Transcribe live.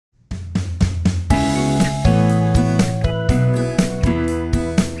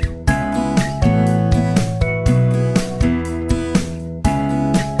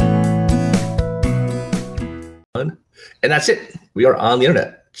And that's it. We are on the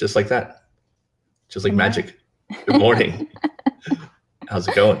internet, just like that. Just like magic. Good morning. How's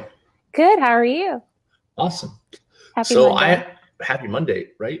it going? Good. How are you? Awesome. Happy Monday. Happy Monday,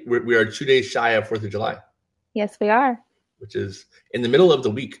 right? We are 2 days shy of 4th of July. Yes, we are. Which is in the middle of the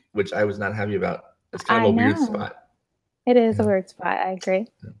week, which I was not happy about. It's kind of a weird spot. It is a weird spot. I agree.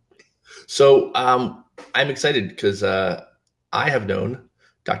 Yeah. So I'm excited because I have known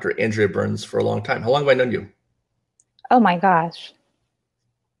Dr. Andrea Burns for a long time. How long have I known you? Oh my gosh.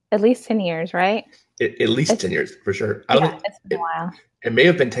 At least 10 years, right? At least 10 years, for sure. It's been a while. It may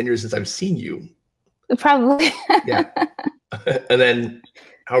have been 10 years since I've seen you. Probably. Yeah. And then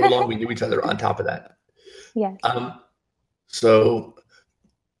however long we knew each other on top of that. Yes. So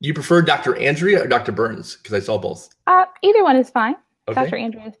you prefer Dr. Andrea or Dr. Burns? Because I saw both. Either one is fine. Okay. Dr.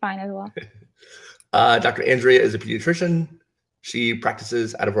 Andrea is fine as well. Dr. Andrea is a pediatrician. She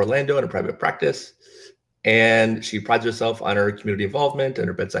practices out of Orlando in a private practice. And she prides herself on her community involvement and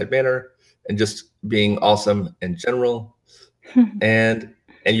her bedside manner and just being awesome in general. And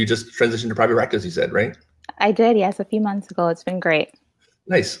you just transitioned to private practice, you said, right? I did, yes, a few months ago. It's been great.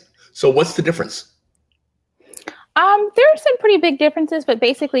 Nice. So what's the difference? There are some pretty big differences, but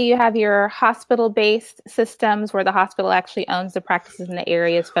basically you have your hospital-based systems where the hospital actually owns the practices in the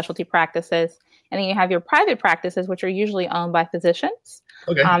area, specialty practices. And then you have your private practices, which are usually owned by physicians.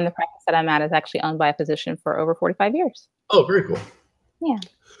 Okay. The practice that I'm at is actually owned by a physician for over 45 years. Oh, very cool. Yeah.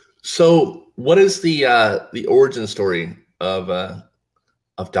 So what is the origin story of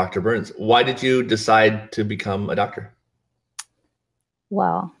Dr. Burns? Why did you decide to become a doctor?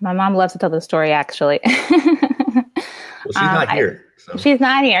 Well, my mom loves to tell the story, actually. Well, she's not here. So. She's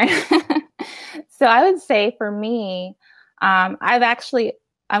not here. So I would say for me, I'm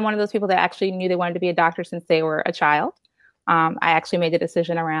one of those people that actually knew they wanted to be a doctor since they were a child. I actually made the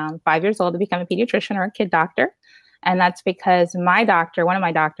decision around 5 years old to become a pediatrician or a kid doctor. And that's because one of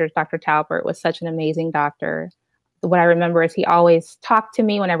my doctors, Dr. Talbert, was such an amazing doctor. What I remember is he always talked to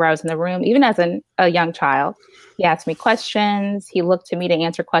me whenever I was in the room, even as a young child. He asked me questions. He looked to me to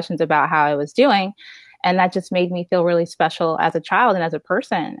answer questions about how I was doing. And that just made me feel really special as a child and as a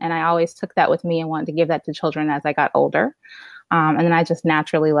person. And I always took that with me and wanted to give that to children as I got older. And then I just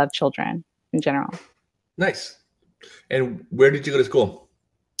naturally love children in general. Nice. And where did you go to school?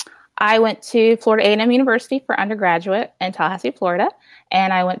 I went to Florida A&M University for undergraduate in Tallahassee, Florida.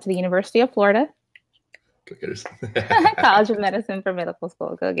 And I went to the University of Florida. Go Gators. College of Medicine for medical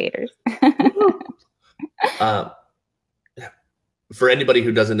school. Go Gators. For anybody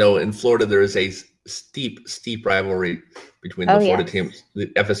who doesn't know, in Florida, there is a steep rivalry between the Florida teams, the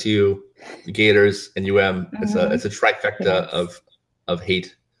FSU, the Gators, and UM. Mm-hmm. It's a trifecta of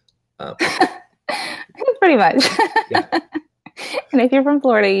hate. Pretty much. Yeah. And if you're from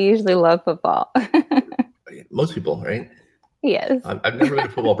Florida, you usually love football. Most people, right? Yes. I've never been a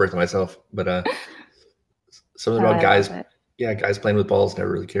football person myself, but something about guys. Yeah, guys playing with balls,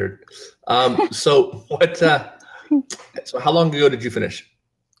 never really cared. So what? So how long ago did you finish?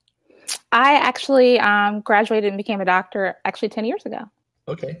 I actually graduated and became a doctor 10 years ago.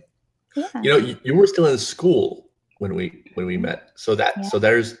 Okay. Yeah. You were still in school when we met. So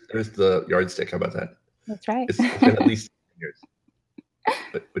there's the yardstick. How about that? That's right. It's been at least 10 years,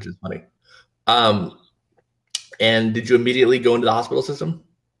 which is funny. And did you immediately go into the hospital system?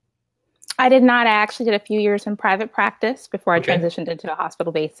 I did not. I actually did a few years in private practice before I transitioned into a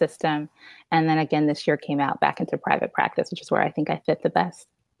hospital-based system. And then again, this year came out back into private practice, which is where I think I fit the best.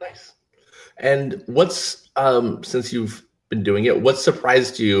 Nice. And what's, since you've been doing it, what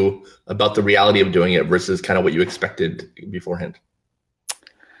surprised you about the reality of doing it versus kind of what you expected beforehand?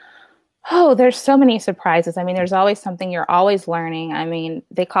 Oh, there's so many surprises. I mean, there's always something you're always learning. I mean,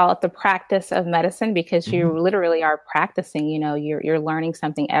 they call it the practice of medicine because you literally are practicing, you're learning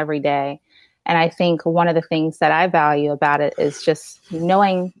something every day. And I think one of the things that I value about it is just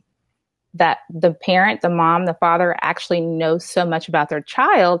knowing that the parent, the mom, the father actually knows so much about their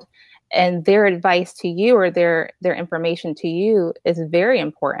child, and their advice to you or their information to you is very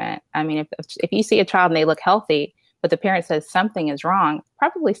important. I mean, if you see a child and they look healthy, but the parent says something is wrong,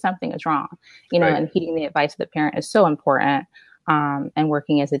 probably something is wrong, right. And heeding the advice of the parent is so important, and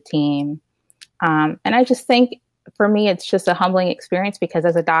working as a team. And I just think for me, it's just a humbling experience because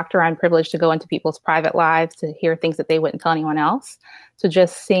as a doctor, I'm privileged to go into people's private lives to hear things that they wouldn't tell anyone else. So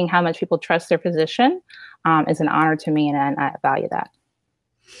just seeing how much people trust their physician is an honor to me, and I value that.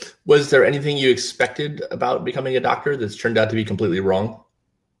 Was there anything you expected about becoming a doctor that's turned out to be completely wrong?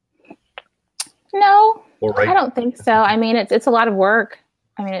 No, or right? I don't think so. I mean, it's a lot of work.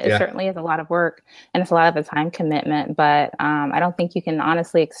 I mean, it certainly is a lot of work and it's a lot of a time commitment, but I don't think you can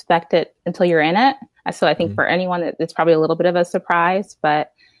honestly expect it until you're in it. So I think for anyone, it's probably a little bit of a surprise,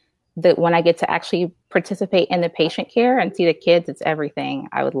 but that when I get to actually participate in the patient care and see the kids, it's everything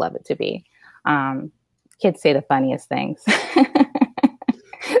I would love it to be. Kids say the funniest things.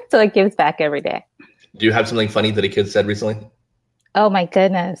 So it gives back every day. Do you have something funny that a kid said recently? Oh my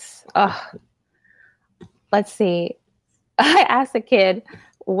goodness. Oh, let's see. I asked a kid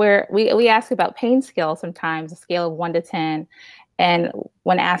where we ask about pain scale sometimes, a scale of 1 to 10. And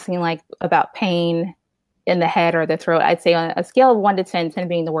when asking like about pain in the head or the throat, I'd say on a scale of 1 to 10, 10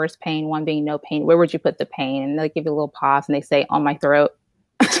 being the worst pain, 1 being no pain, where would you put the pain? And they give you a little pause and they say, on my throat.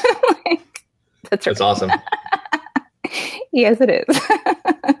 Like, that's awesome. Yes, it is.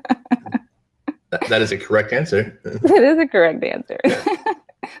 That is a correct answer. That is a correct answer.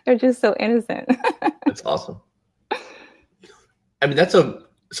 They're just so innocent. That's awesome. I mean, so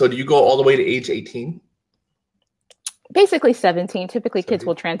do you go all the way to age 18? Basically 17. Typically 17. Kids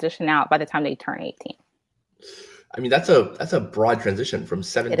will transition out by the time they turn 18. I mean, that's a broad transition from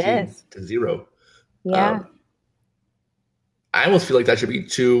 17 to 0. Yeah. I almost feel like that should be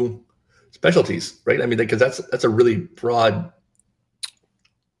 2 specialties, right? I mean, because that's a really broad.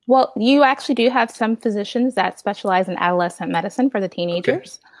 Well, you actually do have some physicians that specialize in adolescent medicine for the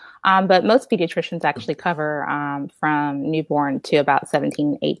teenagers. Okay. But most pediatricians actually cover from newborn to about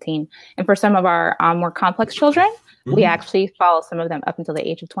 17, 18. And for some of our more complex children, we actually follow some of them up until the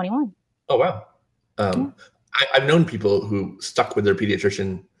age of 21. Oh, wow. I've known people who stuck with their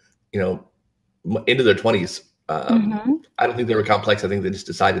pediatrician, into their 20s. I don't think they were complex. I think they just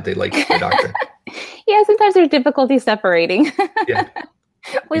decided they liked their doctor. Yeah, sometimes there's difficulty separating. Yeah.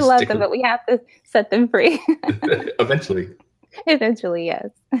 We love them, but we have to set them free. Eventually. Eventually, yes.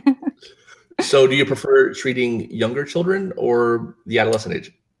 So do you prefer treating younger children or the adolescent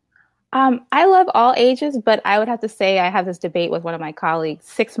age? I love all ages, but I would have to say I have this debate with one of my colleagues.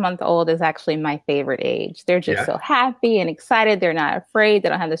 6-month-old is actually my favorite age. They're just so happy and excited. They're not afraid. They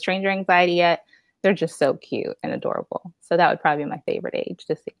don't have the stranger anxiety yet. They're just so cute and adorable. So that would probably be my favorite age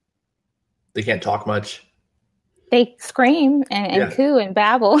to see. They can't talk much. They scream and coo and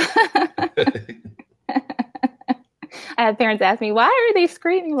babble. I have parents ask me, why are they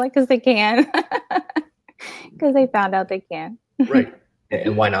screaming? Like, because they can. Because they found out they can. Right.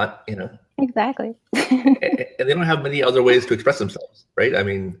 And why not, Exactly. And they don't have many other ways to express themselves, right? I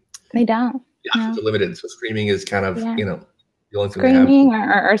mean, they don't. The options are limited. So screaming is kind of, the only thing screaming they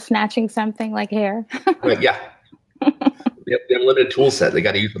have. Or snatching something like hair. Right, yeah. They have a limited tool set. They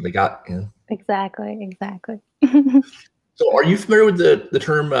got to use what they got. Exactly. So are you familiar with the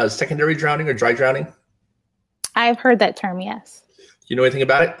term secondary drowning or dry drowning? I've heard that term, yes. Do you know anything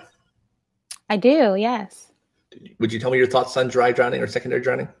about it? I do, yes. Would you tell me your thoughts on dry drowning or secondary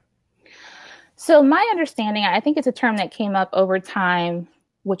drowning? So my understanding, I think it's a term that came up over time,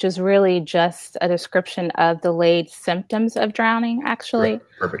 which is really just a description of delayed symptoms of drowning, actually. Right.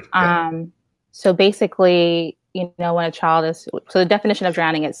 Perfect. Yeah. So basically, when a child is, so the definition of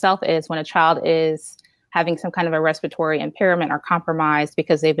drowning itself is when a child is having some kind of a respiratory impairment or compromised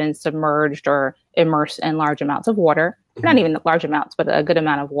because they've been submerged or immersed in large amounts of water, not even large amounts, but a good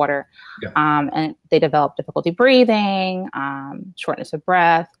amount of water. Yeah. And they develop difficulty breathing, shortness of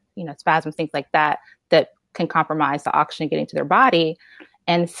breath, spasms, things like that can compromise the oxygen getting to their body.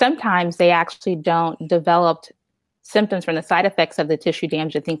 And sometimes they actually don't develop symptoms from the side effects of the tissue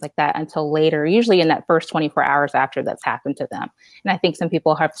damage and things like that until later, usually in that first 24 hours after that's happened to them. And I think some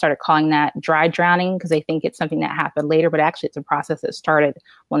people have started calling that dry drowning because they think it's something that happened later, but actually it's a process that started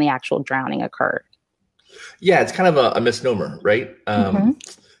when the actual drowning occurred. Yeah, it's kind of a misnomer, right? And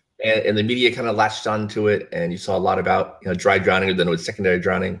the media kind of latched onto it, and you saw a lot about dry drowning, or then it was secondary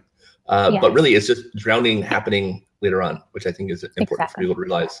drowning. But really, it's just drowning happening later on, which I think is important for people to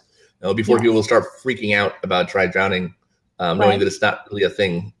realize. Before people start freaking out about dry drowning, knowing that it's not really a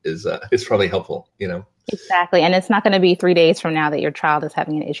thing is probably helpful. Exactly, and it's not going to be 3 days from now that your child is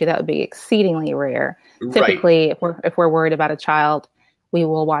having an issue. That would be exceedingly rare. Typically, if we're worried about a child, we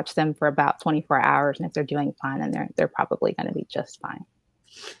will watch them for about 24 hours, and if they're doing fine, then they're probably going to be just fine.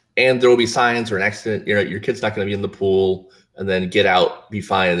 And there will be signs or an accident. Your kid's not going to be in the pool and then get out, be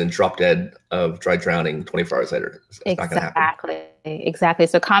fine, and then drop dead of dry drowning 24 hours later. It's not going to happen. Exactly.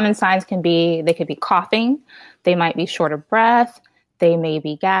 So common signs they could be coughing. They might be short of breath. They may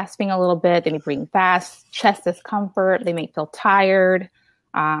be gasping a little bit. They may be breathing fast, chest discomfort. They may feel tired.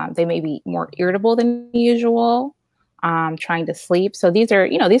 They may be more irritable than usual, trying to sleep. So these are,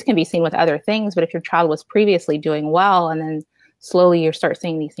 these can be seen with other things, but if your child was previously doing well and then slowly you start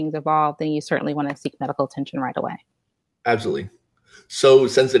seeing these things evolve, then you certainly want to seek medical attention right away. Absolutely. So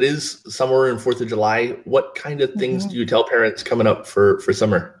since it is summer and 4th of July, what kind of things do you tell parents coming up for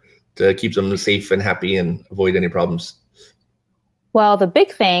summer to keep them safe and happy and avoid any problems? Well, the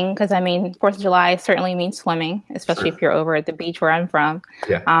big thing, because I mean, 4th of July certainly means swimming, especially if you're over at the beach where I'm from.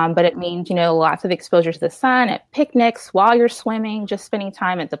 Yeah. But it means, lots of exposure to the sun at picnics while you're swimming, just spending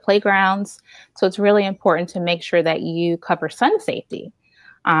time at the playgrounds. So it's really important to make sure that you cover sun safety.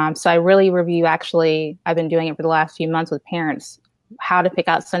 So I really review, actually, I've been doing it for the last few months with parents, how to pick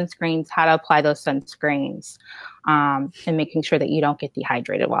out sunscreens, how to apply those sunscreens, and making sure that you don't get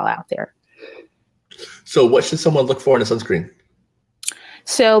dehydrated while out there. So what should someone look for in a sunscreen?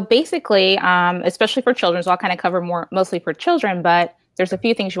 So basically, especially for children, so I'll kind of cover mostly for children, but there's a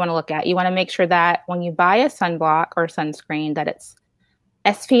few things you want to look at. You want to make sure that when you buy a sunblock or sunscreen, that it's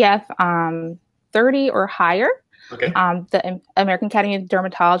SPF 30 or higher. Okay. The American Academy of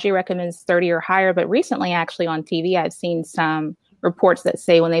Dermatology recommends 30 or higher, but recently actually on TV, I've seen some reports that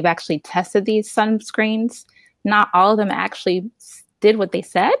say when they've actually tested these sunscreens, not all of them actually did what they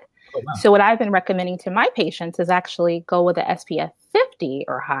said. Oh, wow. So what I've been recommending to my patients is actually go with the SPF 50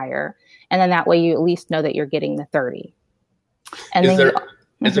 or higher. And then that way you at least know that you're getting the 30. And is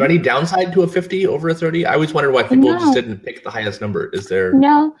there any downside to a 50 over a 30? I always wondered why people just didn't pick the highest number. Is there?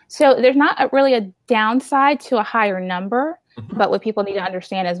 No. So there's not really a downside to a higher number. But what people need to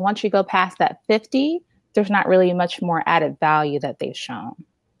understand is once you go past that 50, there's not really much more added value that they've shown.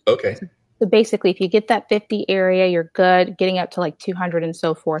 Okay. So basically, if you get that 50 area, you're good. Getting up to like 200 and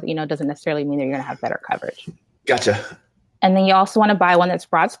so forth, doesn't necessarily mean that you're going to have better coverage. Gotcha. And then you also want to buy one that's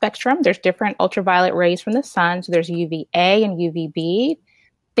broad spectrum. There's different ultraviolet rays from the sun. So there's UVA and UVB.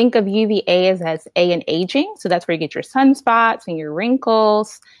 Think of UVA as A in aging. So that's where you get your sunspots and your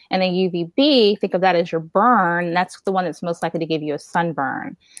wrinkles. And then UVB, think of that as your burn. And that's the one that's most likely to give you a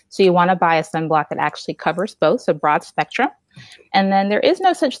sunburn. So you want to buy a sunblock that actually covers both, so broad spectrum. And then there is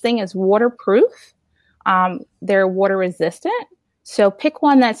no such thing as waterproof. They're water resistant. So pick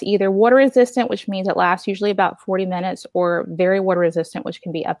one that's either water resistant, which means it lasts usually about 40 minutes, or very water resistant, which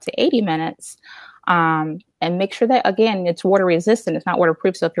can be up to 80 minutes. And make sure that, again, it's water resistant. It's not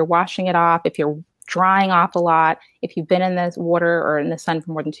waterproof. So if you're washing it off, if you're drying off a lot, if you've been in the water or in the sun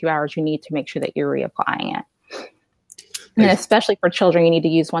for more than 2 hours, you need to make sure that you're reapplying it. And especially for children, you need to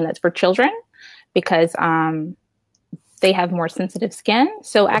use one that's for children because they have more sensitive skin.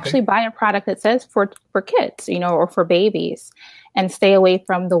 So actually buy a product that says for kids, or for babies, and stay away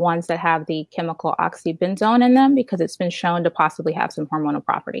from the ones that have the chemical oxybenzone in them because it's been shown to possibly have some hormonal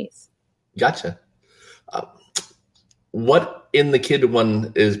properties. Gotcha. What in the kid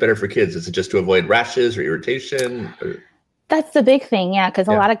one is better for kids? Is it just to avoid rashes or irritation? That's the big thing, yeah, because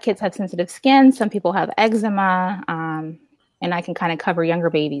a lot of kids have sensitive skin. Some people have eczema, and I can kind of cover younger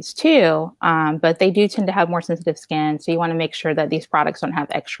babies too, but they do tend to have more sensitive skin. So you want to make sure that these products don't have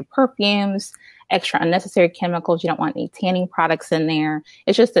extra perfumes, extra unnecessary chemicals. You don't want any tanning products in there.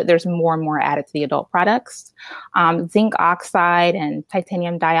 It's just that there's more and more added to the adult products. Zinc oxide and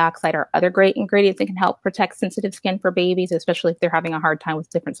titanium dioxide are other great ingredients that can help protect sensitive skin for babies, especially if they're having a hard time with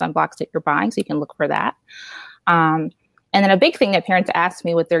different sunblocks that you're buying. So you can look for that. And then a big thing that parents ask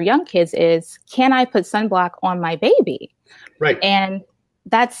me with their young kids is, can I put sunblock on my baby? Right. And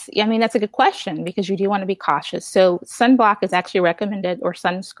that's a good question because you do want to be cautious. So sunblock is actually recommended, or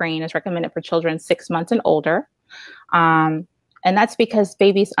sunscreen is recommended for children 6 months and older. And that's because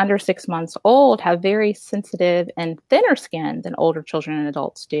babies under 6 months old have very sensitive and thinner skin than older children and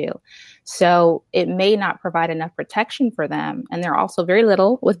adults do. So it may not provide enough protection for them. And they're also very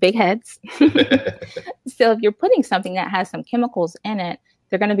little with big heads. So if you're putting something that has some chemicals in it,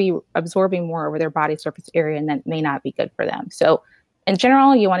 they're going to be absorbing more over their body surface area, and that may not be good for them. So in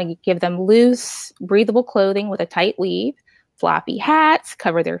general, you want to give them loose, breathable clothing with a tight weave, floppy hats,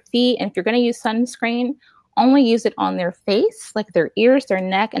 cover their feet. And if you're going to use sunscreen, only use it on their face, like their ears, their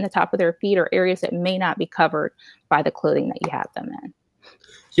neck, and the top of their feet, or areas that may not be covered by the clothing that you have them in.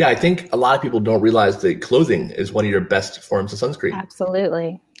 Yeah, I think a lot of people don't realize that clothing is one of your best forms of sunscreen.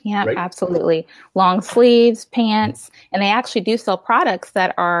 Absolutely. Yeah, right? Absolutely. Long sleeves, pants, and they actually do sell products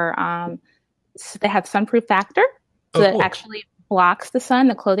that are, they have sunproof factor. So that actually blocks the sun,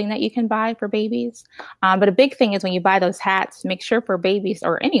 the clothing that you can buy for babies. But a big thing is when you buy those hats, make sure for babies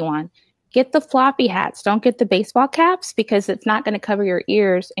or anyone, get the floppy hats. Don't get the baseball caps because it's not going to cover your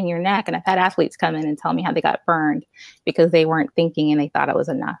ears and your neck. And I've had athletes come in and tell me how they got burned because they weren't thinking and they thought it was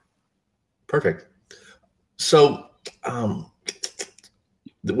enough. Perfect. So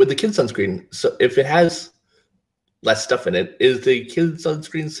with the kid sunscreen, so if it has less stuff in it, is the kid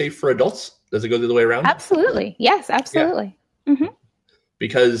sunscreen safe for adults? Does it go the other way around? Absolutely. Yes, absolutely. Yeah. Mm-hmm.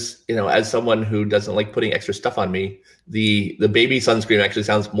 because, as someone who doesn't like putting extra stuff on me, the baby sunscreen actually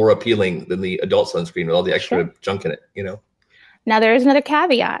sounds more appealing than the adult sunscreen with all the extra junk in it. Now, there is another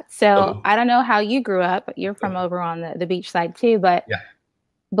caveat. So Oh. I don't know how you grew up, but you're from over on the beach side too. But Yeah.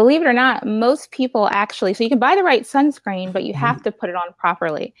 believe it or not, most people actually, so you can buy the right sunscreen, but you have to put it on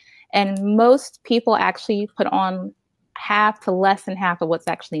properly. And most people actually put on half to less than half of what's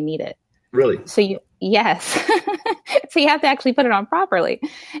actually needed. Really? Yes. So you have to actually put it on properly.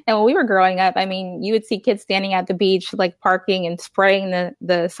 And when we were growing up, I mean, you would see kids standing at the beach, like parking and spraying the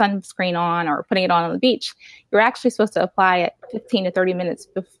sunscreen on or putting it on the beach. You're actually supposed to apply it 15 to 30 minutes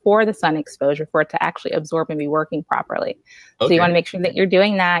before the sun exposure for it to actually absorb and be working properly. Okay. So you want to make sure that you're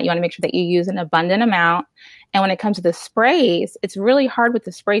doing that. You want to make sure that you use an abundant amount. And when it comes to the sprays, it's really hard with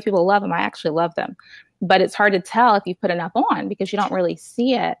the sprays. People love them. I actually love them. But it's hard to tell if you put enough on because you don't really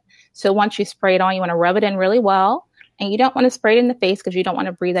see it. So once you spray it on, you want to rub it in really well. And you don't want to spray it in the face because you don't want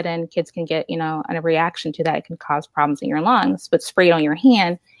to breathe it in. Kids can get, a reaction to that. It can cause problems in your lungs. But spray it on your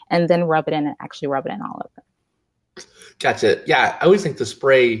hand and then rub it in and actually rub it in all over. Gotcha. Yeah, I always think the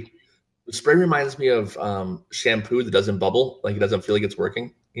spray reminds me of shampoo that doesn't bubble, like it doesn't feel like it's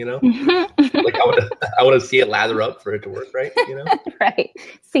working. Like I want to see it lather up for it to work, right? Right.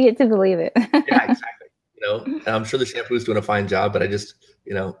 See it to believe it. Yeah, exactly. And I'm sure the shampoo is doing a fine job, but I just,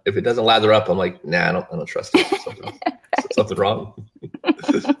 if it doesn't lather up, I'm like, nah, I don't trust it. Something wrong.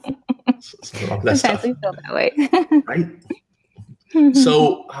 Something wrong with that stuff. We feel that way. Right.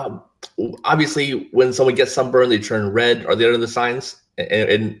 So obviously when someone gets sunburn, they turn red. Are there other signs?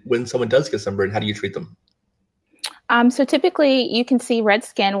 And when someone does get sunburn, how do you treat them? So typically you can see red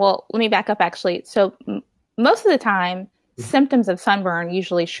skin. Well, let me back up actually. So most of the time, symptoms of sunburn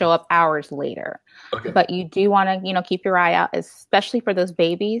usually show up hours later. Okay. But you do want to, keep your eye out, especially for those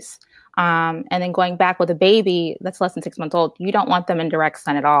babies. And then going back with a baby that's less than 6 months old, you don't want them in direct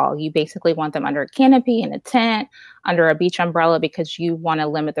sun at all. You basically want them under a canopy, in a tent, under a beach umbrella, because you want to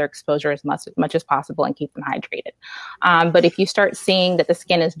limit their exposure as much as possible and keep them hydrated. But if you start seeing that the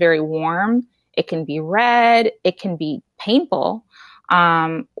skin is very warm, it can be red, it can be painful.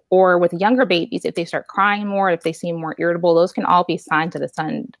 Or with younger babies, if they start crying more, if they seem more irritable, those can all be signs that the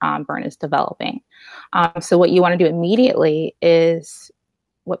sunburn is developing. So what you want to do immediately is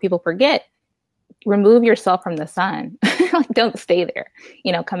what people forget: remove yourself from the sun. Don't stay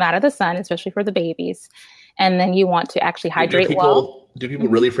there. Come out of the sun, especially for the babies. And then you want to actually hydrate well. Do people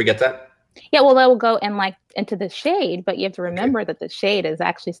really forget that? Yeah, well, they will go into the shade, but you have to remember that the shade is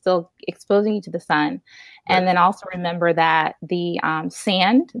actually still exposing you to the sun. Right. And then also remember that the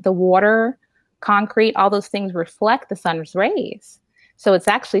sand, the water, concrete, all those things reflect the sun's rays. So it's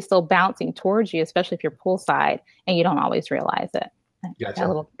actually still bouncing towards you, especially if you're poolside, and you don't always realize it. Gotcha. Got a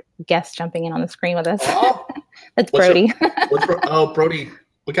little guest jumping in on the screen with us. Oh. That's Brody. Brody.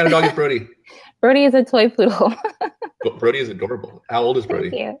 What kind of dog is Brody? Brody is a toy poodle. Brody is adorable. How old is Brody?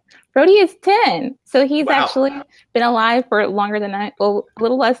 Thank you. Brody is 10. So he's actually been alive for longer than a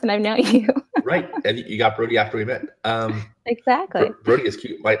little less than I've known you. Right. And you got Brody after we met. Exactly. Brody is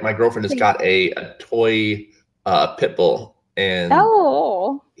cute. My girlfriend has got a toy pit bull. And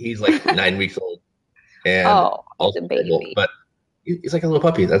he's like 9 weeks old. And also a baby. Pit bull, but he's like a little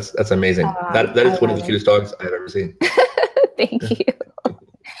puppy. That's amazing. That is one of the cutest dogs I've ever seen. Thank you.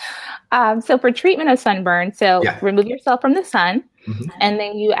 So for treatment of sunburn, remove yourself from the sun, and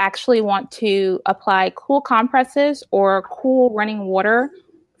then you actually want to apply cool compresses or cool running water,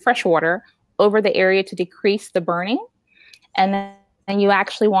 fresh water, over the area to decrease the burning. And then you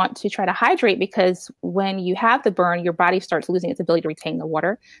actually want to try to hydrate, because when you have the burn, your body starts losing its ability to retain the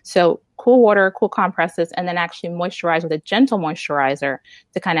water. So cool water, cool compresses, and then actually moisturize with a gentle moisturizer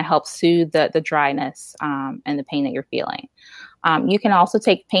to kind of help soothe the dryness and the pain that you're feeling. You can also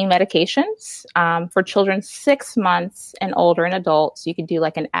take pain medications for children 6 months and older and adults. You could do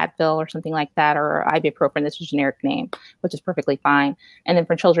like an Advil or something like that, or ibuprofen. That's a generic name, which is perfectly fine. And then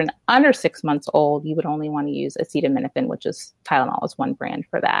for children under 6 months old, you would only want to use acetaminophen, which is Tylenol is one brand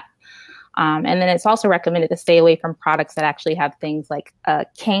for that. And then it's also recommended to stay away from products that actually have things like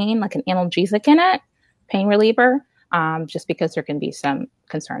cane, like an analgesic in it, pain reliever, just because there can be some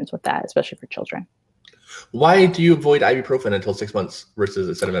concerns with that, especially for children. Why do you avoid ibuprofen until 6 months versus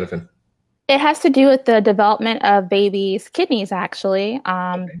acetaminophen? It has to do with the development of babies' kidneys, actually.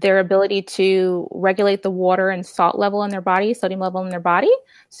 Their ability to regulate the water and salt level in their body, sodium level in their body.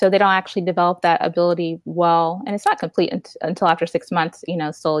 So they don't actually develop that ability well. And it's not complete until after 6 months.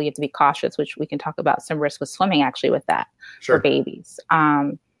 Still you have to be cautious, which we can talk about some risk with swimming actually with that for babies.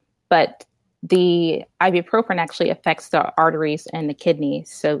 But the ibuprofen actually affects the arteries and the kidneys.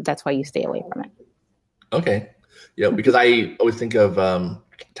 So that's why you stay away from it. Okay. Because I always think of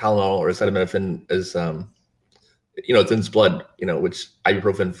Tylenol or acetaminophen as thins blood, which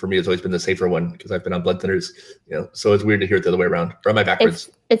ibuprofen for me has always been the safer one because I've been on blood thinners, so it's weird to hear it the other way around. Or am I backwards?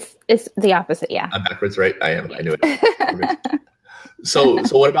 It's the opposite, yeah. I'm backwards, right? I am. I knew it. So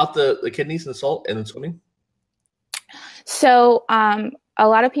what about the kidneys and salt and swimming? So a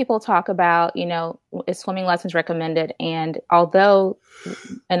lot of people talk about, is swimming lessons recommended? And although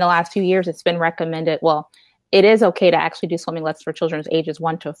in the last few years it's been recommended, well, it is okay to actually do swimming lessons for children ages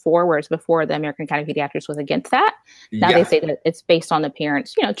 1 to 4, whereas before the American Academy of Pediatrics was against that. Now they say that it's based on the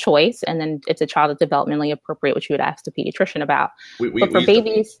parent's, choice, and then it's a child that's developmentally appropriate, which you would ask the pediatrician about. But for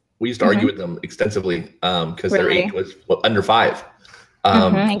babies, we used to argue with them extensively because their age was under 5.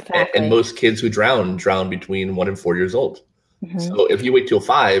 Exactly. And most kids who drown between 1 and 4 years old. So if you wait till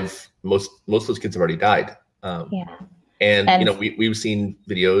 5, most of those kids have already died. And we've seen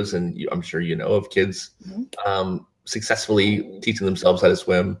videos, and I'm sure of kids successfully teaching themselves how to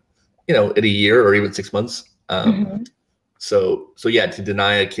swim, in a year or even 6 months. So to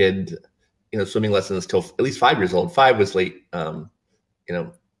deny a kid, swimming lessons till at least 5 years old. 5 was late, but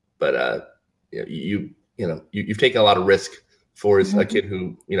you've taken a lot of risk for a kid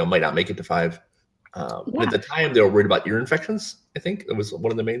who might not make it to 5. At the time, they were worried about ear infections. I think that was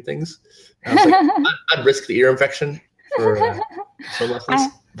one of the main things. I was like, I'd risk the ear infection for swim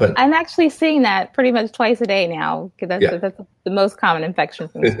lessons. But I'm actually seeing that pretty much twice a day now, because that's the most common infection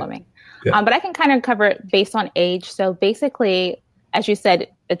from swimming. But I can kind of cover it based on age. So basically, as you said,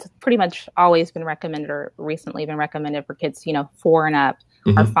 it's pretty much always been recommended or recently been recommended for kids, 4 and up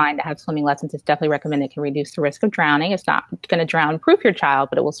are fine to have swimming lessons. It's definitely recommended. It can reduce the risk of drowning. It's not going to drown-proof your child,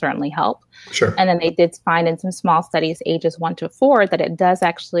 but it will certainly help. Sure. And then they did find in some small studies, ages 1 to 4, that it does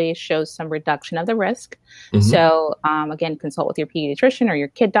actually show some reduction of the risk. So again, consult with your pediatrician or your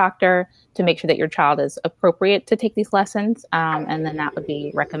kid doctor to make sure that your child is appropriate to take these lessons. And then that would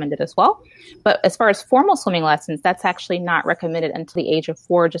be recommended as well. But as far as formal swimming lessons, that's actually not recommended until the age of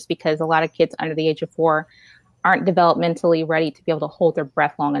 4, just because a lot of kids under the age of 4 aren't developmentally ready to be able to hold their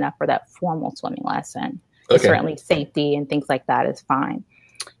breath long enough for that formal swimming lesson. Okay. Certainly safety and things like that is fine.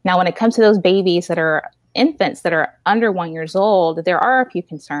 Now, when it comes to those babies that are infants that are under 1 year old, there are a few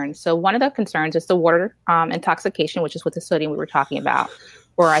concerns. So one of the concerns is the water intoxication, which is with the sodium we were talking about,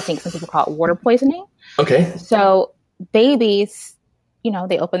 or I think some people call it water poisoning. Okay. So babies,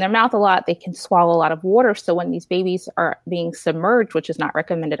 they open their mouth a lot. They can swallow a lot of water. So when these babies are being submerged, which is not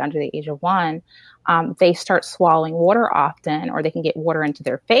recommended under the age of 1, they start swallowing water often, or they can get water into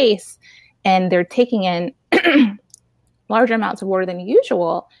their face, and they're taking in larger amounts of water than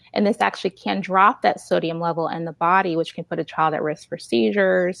usual. And this actually can drop that sodium level in the body, which can put a child at risk for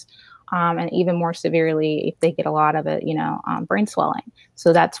seizures, and even more severely if they get a lot of it, brain swelling.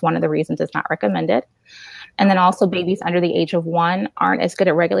 So that's one of the reasons it's not recommended. And then also babies under the age of 1 aren't as good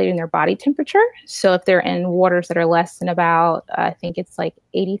at regulating their body temperature. So if they're in waters that are less than about, I think it's like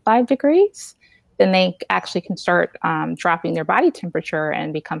 85 degrees, then they actually can start dropping their body temperature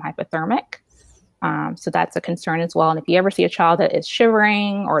and become hypothermic. So that's a concern as well. And if you ever see a child that is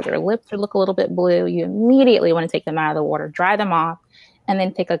shivering or their lips look a little bit blue, you immediately want to take them out of the water, dry them off, and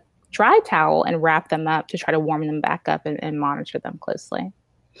then take a dry towel and wrap them up to try to warm them back up and monitor them closely.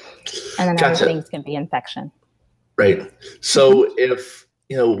 And then other things can be infection. Right. So if,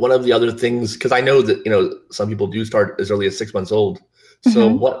 one of the other things, because I know that, some people do start as early as 6 months old. So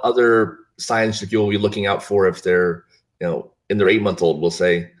what other signs should you be looking out for if they're, in their 8-month-old, we'll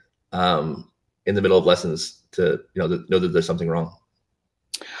say, in the middle of lessons to, know that there's something wrong?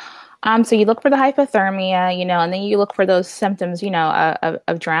 So you look for the hypothermia, and then you look for those symptoms,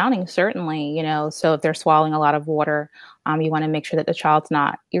 of drowning, certainly, so if they're swallowing a lot of water, you want to make sure that the child's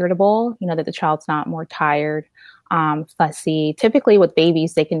not irritable, that the child's not more tired, fussy. Typically with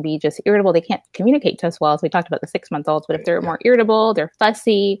babies, they can be just irritable. They can't communicate to us well, as we talked about the 6-month-olds, but if they're more irritable, they're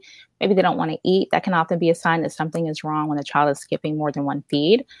fussy, maybe they don't want to eat, that can often be a sign that something is wrong when the child is skipping more than one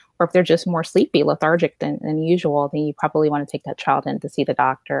feed. Or if they're just more sleepy, lethargic than usual, then you probably want to take that child in to see the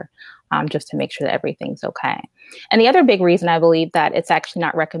doctor, just to make sure that everything's okay. And the other big reason I believe that it's actually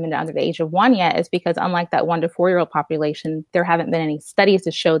not recommended under the age of 1 yet is because unlike that 1 to 4 year old population, there haven't been any studies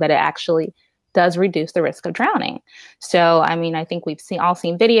to show that it actually does reduce the risk of drowning. So, I think we've all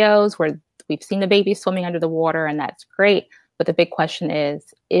seen videos where we've seen the baby swimming under the water, and that's great. But the big question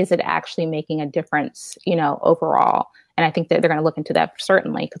is it actually making a difference, overall? And I think that they're going to look into that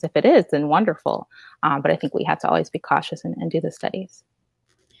certainly, because if it is, then wonderful. But I think we have to always be cautious and do the studies.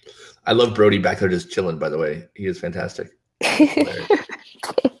 I love Brody back there just chilling, by the way. He is fantastic.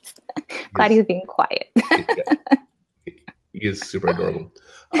 Glad he's being quiet. He is super adorable.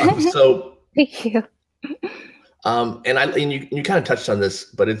 So thank you. And you kind of touched on this,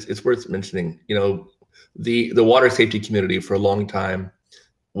 but it's worth mentioning. The water safety community for a long time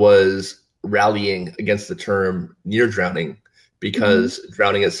was rallying against the term near drowning because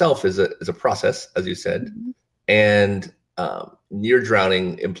drowning itself is a process, as you said, and near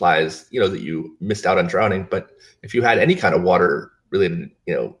drowning implies that you missed out on drowning. But if you had any kind of water related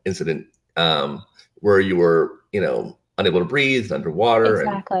incident where you were unable to breathe underwater,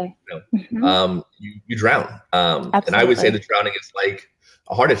 Exactly. you drown. And I would say that drowning is like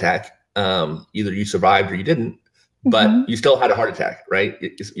a heart attack. Either you survived or you didn't, but you still had a heart attack, right?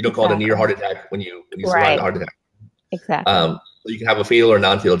 You don't call it a near heart attack when you survive the heart attack. Exactly. So you can have a fatal or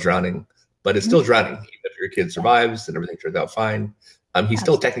non-fatal drowning, but it's still drowning. Even if your kid survives and everything turns out fine, he's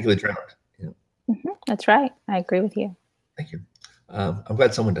still technically drowned. That's right. I agree with you. Thank you. I'm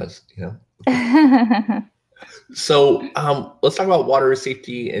glad someone does. So let's talk about water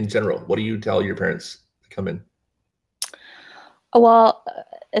safety in general. What do you tell your parents to come in? Well,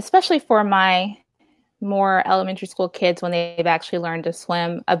 especially for my more elementary school kids, when they've actually learned to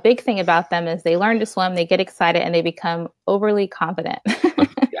swim, a big thing about them is they learn to swim, they get excited, and they become overly confident.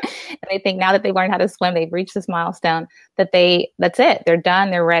 And they think now that they've learned how to swim, they've reached this milestone, that's it. They're done,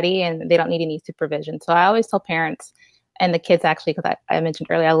 they're ready, and they don't need any supervision. So I always tell parents, and the kids actually, because I mentioned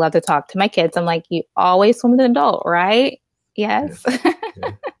earlier, I love to talk to my kids. I'm like, you always swim with an adult, right? Yes.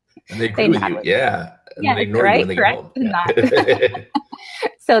 Yeah. And they agree with you. Yeah. And they ignore you when they get home. Yeah.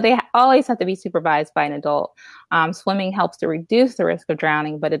 So they always have to be supervised by an adult. Swimming helps to reduce the risk of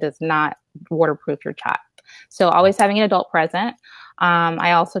drowning, but it does not waterproof your child. So always having an adult present.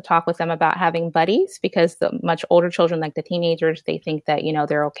 I also talk with them about having buddies, because the much older children, like the teenagers, they think that,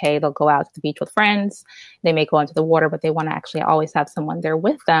 they're okay. They'll go out to the beach with friends. They may go into the water, but they want to actually always have someone there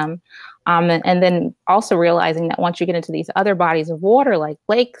with them. And then also realizing that once you get into these other bodies of water, like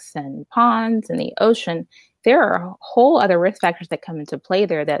lakes and ponds and the ocean, there are whole other risk factors that come into play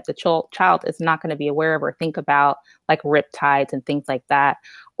there that the child is not going to be aware of or think about, like rip tides and things like that,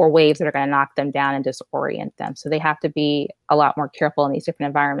 or waves that are going to knock them down and disorient them. So they have to be a lot more careful in these different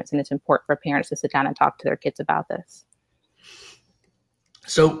environments. And it's important for parents to sit down and talk to their kids about this.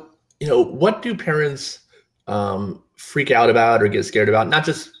 So, what do parents freak out about or get scared about? Not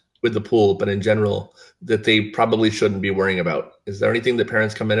just with the pool, but in general, that they probably shouldn't be worrying about? Is there anything that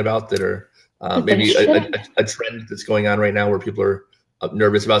parents come in about that are maybe a trend that's going on right now where people are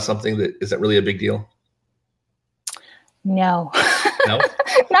nervous about something that isn't really a big deal? No. No?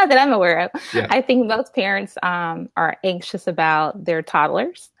 Not that I'm aware of. Yeah. I think most parents are anxious about their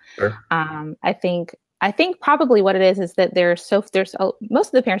toddlers. Sure. I think probably what it is that most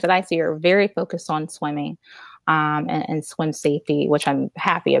of the parents that I see are very focused on swimming and swim safety, which I'm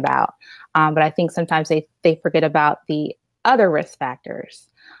happy about. But I think sometimes they forget about the other risk factors.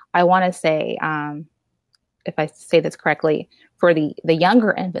 I want to say, if I say this correctly, for the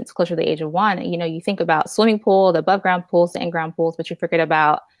younger infants closer to the age of 1, you think about swimming pool, the above ground pools, the in-ground pools, but you forget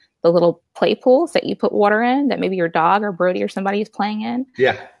about the little play pools that you put water in that maybe your dog or Brody or somebody is playing in.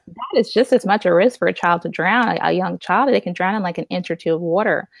 Yeah. That is just as much a risk for a child to drown. A young child, they can drown in like an inch or two of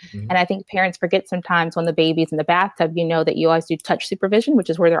water. Mm-hmm. And I think parents forget sometimes when the baby's in the bathtub, that you always do touch supervision, which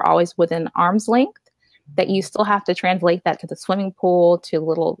is where they're always within arm's length, that you still have to translate that to the swimming pool, to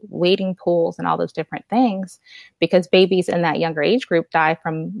little wading pools and all those different things, because babies in that younger age group die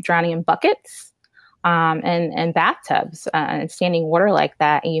from drowning in buckets and bathtubs and standing water like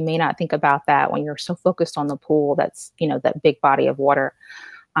that. And you may not think about that when you're so focused on the pool. That's, that big body of water.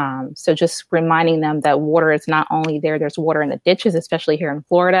 So just reminding them that water is not only there's water in the ditches, especially here in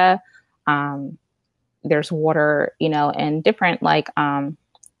Florida. There's water, in different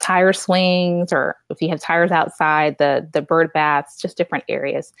tire swings, or if you have tires outside, the bird baths, just different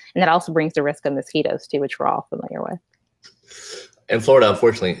areas. And that also brings the risk of mosquitoes too, which we're all familiar with. In Florida,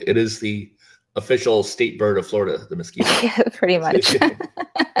 unfortunately, it is the official state bird of Florida, the mosquito. Yeah, pretty much.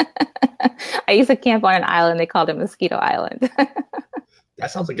 I used to camp on an island. They called it Mosquito Island. That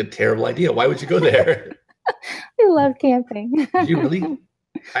sounds like a terrible idea. Why would you go there? I love camping. Do you really?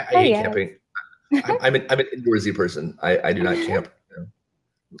 I hate camping. I'm an indoorsy person. I do not camp.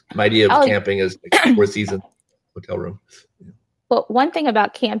 My idea of camping is like 4 seasons hotel room. Yeah. Well, one thing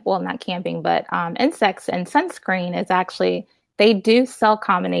about not camping, but insects and sunscreen is actually, they do sell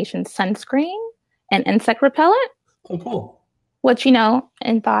combination sunscreen and insect repellent. Oh, cool. Which,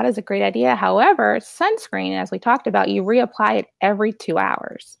 in thought is a great idea. However, sunscreen, as we talked about, you reapply it every 2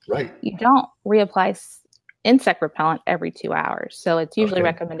 hours. Right. You don't reapply insect repellent every 2 hours. So it's usually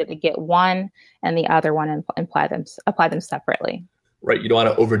recommended to get one and the other one and apply them separately. Right. You don't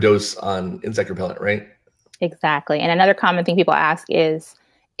want to overdose on insect repellent, right? Exactly. And another common thing people ask is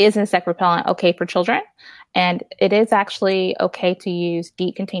is insect repellent okay for children? And it is actually okay to use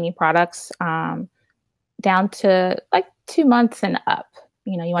DEET containing products down to like 2 months and up.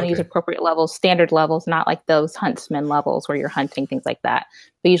 You know, you want to use appropriate levels, standard levels, not like those huntsman levels where you're hunting, things like that.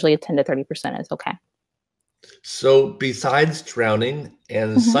 But usually 10 to 30% is okay. So besides drowning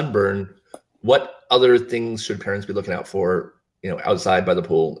and sunburn, what other things should parents be looking out for, outside by the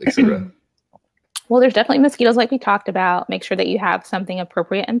pool, etc.? Well, there's definitely mosquitoes like we talked about. Make sure that you have something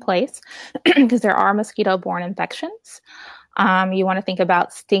appropriate in place because there are mosquito-borne infections. You want to think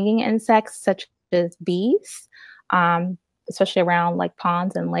about stinging insects such as bees, especially around like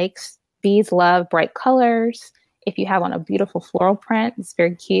ponds and lakes. Bees love bright colors. If you have on a beautiful floral print, it's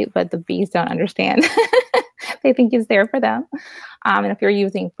very cute, but the bees don't understand. They think it's there for them. And if you're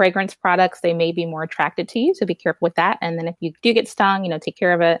using fragrance products, they may be more attracted to you. So be careful with that. And then if you do get stung, take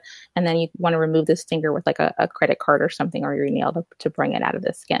care of it. And then you want to remove the stinger with like a credit card or something, or your nail to bring it out of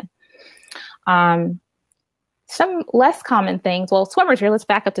the skin. Some less common things. Well, swimmer's ear, let's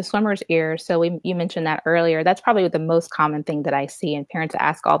back up to swimmer's ear. So you mentioned that earlier. That's probably the most common thing that I see, and parents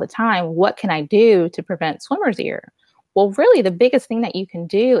ask all the time, what can I do to prevent swimmer's ear? Well, really, the biggest thing that you can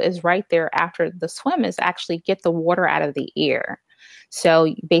do is right there after the swim is actually get the water out of the ear. So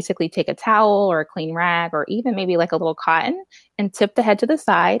you basically take a towel or a clean rag or even maybe like a little cotton and tip the head to the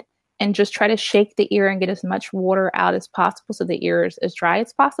side and just try to shake the ear and get as much water out as possible so the ear is as dry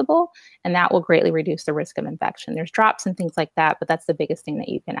as possible. And that will greatly reduce the risk of infection. There's drops and things like that, but that's the biggest thing that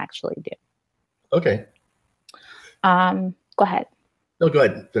you can actually do. Okay. Go ahead. No, go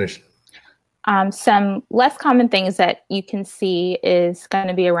ahead. Finish. Some less common things that you can see is going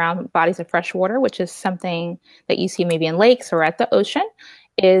to be around bodies of fresh water, which is something that you see maybe in lakes or at the ocean,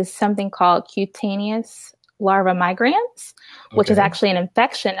 is something called cutaneous larva migrans, which is actually an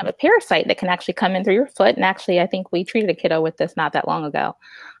infection of a parasite that can actually come in through your foot. And actually, I think we treated a kiddo with this not that long ago.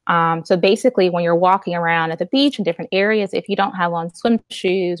 So basically, when you're walking around at the beach in different areas, if you don't have on swim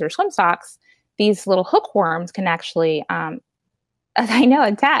shoes or swim socks, these little hookworms can actually I know,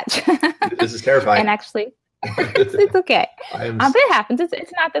 attach. This is terrifying. And actually, it's okay. But it happens.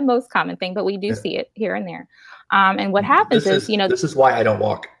 It's not the most common thing, but we do see it here and there. And what happens is, this is why I don't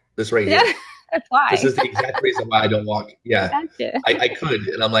walk. This right here. That's why. This is the exact reason why I don't walk. Yeah. Gotcha. I could.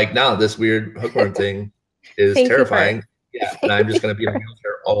 And I'm like, no, this weird hookworm thing is terrifying. Yeah. And I'm just going to be in a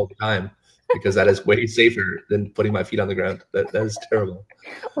wheelchair all the time because that is way safer than putting my feet on the ground. That is terrible.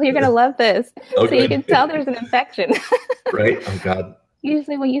 Well, you're going to love this. Okay. So you can tell there's an infection. Right? Oh, God.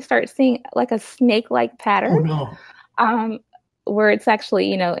 Usually when you start seeing like a snake-like pattern, where it's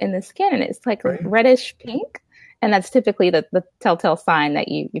actually, in the skin and it's like reddish pink. And that's typically the telltale sign that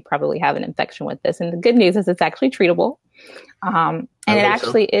you probably have an infection with this. And the good news is it's actually treatable. And it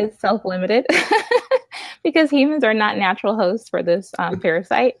actually is self-limited because humans are not natural hosts for this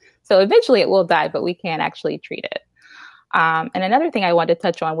parasite. So eventually it will die, but we can actually treat it. And another thing I wanted to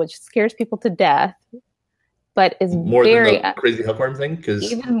touch on, which scares people to death, but is more than the crazy hookworm thing,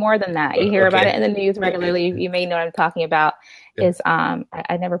 because even more than that, you hear about it in the news regularly. You may know what I'm talking about. Is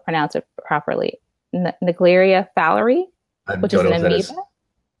I never pronounce it properly. Naegleria fowleri, which is an amoeba.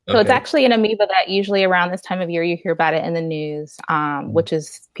 So it's actually an amoeba that usually around this time of year you hear about it in the news, which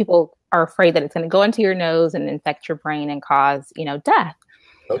is people are afraid that it's going to go into your nose and infect your brain and cause death.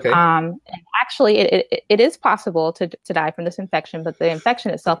 Okay. And actually, it is possible to die from this infection, but the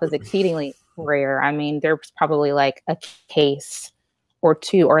infection itself is exceedingly rare. I mean, there's probably like a case or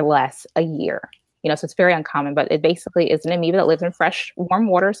two or less a year. So it's very uncommon, but it basically is an amoeba that lives in fresh, warm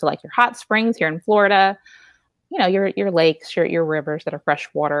water. So like your hot springs here in Florida, your lakes, your rivers that are fresh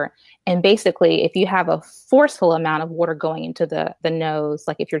water. And basically, if you have a forceful amount of water going into the nose,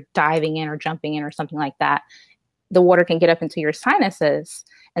 like if you're diving in or jumping in or something like that, the water can get up into your sinuses.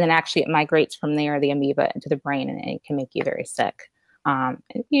 And then actually it migrates from there, the amoeba, into the brain, and it can make you very sick.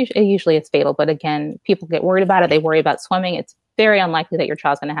 Usually it's fatal. But again, people get worried about it. They worry about swimming. It's very unlikely that your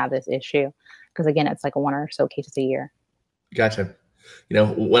child's going to have this issue. Because again, it's like one or so cases a year. Gotcha.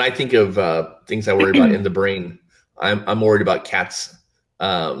 When I think of things I worry about in the brain, I'm worried about cats.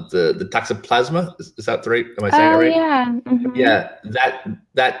 The toxoplasma, is that right? Am I saying it right? Yeah. Mm-hmm. Yeah.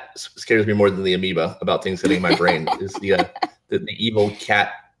 That scares me more than the amoeba about things hitting my brain. Is the evil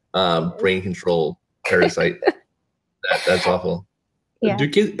cat brain control parasite. That's awful. Yeah.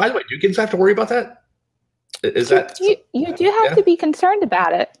 By the way, do kids have to worry about that? Is that you do have to be concerned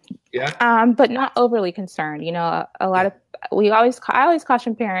about it? Yeah. But not overly concerned. A lot of I always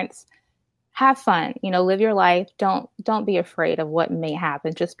caution parents, have fun. Live your life. Don't be afraid of what may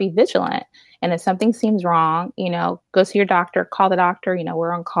happen. Just be vigilant. And if something seems wrong, go see your doctor. Call the doctor.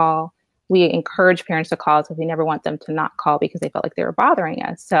 We're on call. we encourage parents to call us because we never want them to not call because they felt like they were bothering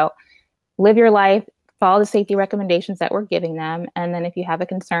us. So live your life, follow the safety recommendations that we're giving them. And then if you have a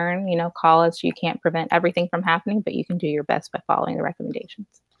concern, call us. You can't prevent everything from happening, but you can do your best by following the recommendations.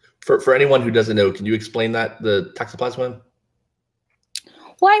 For anyone who doesn't know, can you explain that, the Toxoplasma?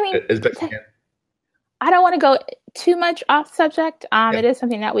 Well, I mean, as best you can. I don't want to go too much off subject. It is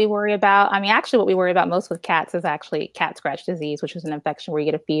something that we worry about. I mean, actually, what we worry about most with cats is actually cat scratch disease, which is an infection where you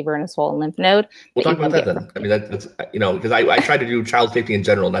get a fever and a swollen lymph node. We'll talk about that then. I mean, that's because I try to do child safety in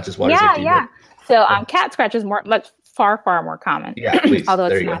general, not just water safety. Yeah. So cat scratch is far more common. Yeah, please. Although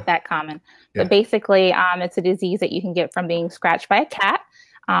it's not that common. Yeah. But basically, it's a disease that you can get from being scratched by a cat.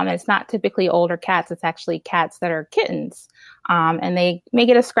 And it's not typically older cats. It's actually cats that are kittens. And they may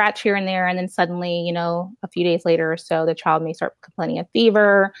get a scratch here and there. And then suddenly, a few days later or so, the child may start complaining of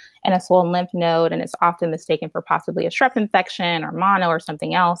fever and a swollen lymph node. And it's often mistaken for possibly a strep infection or mono or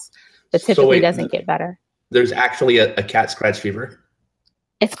something else, but typically doesn't get better. There's actually a cat scratch fever?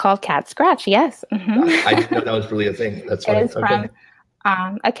 It's called cat scratch, yes. Mm-hmm. I didn't know that was really a thing. That's funny. It is from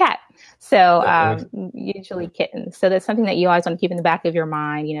a cat. So usually kittens. So that's something that you always want to keep in the back of your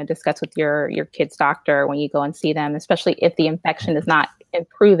mind, discuss with your kid's doctor when you go and see them, especially if the infection is not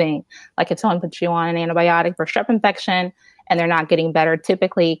improving. Like if someone puts you on an antibiotic for strep infection and they're not getting better,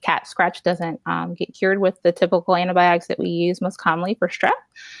 typically cat scratch doesn't get cured with the typical antibiotics that we use most commonly for strep.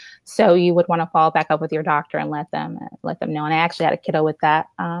 So you would want to follow back up with your doctor and let them know. And I actually had a kiddo with that,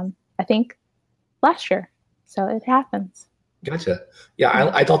 I think last year. So it happens. Gotcha.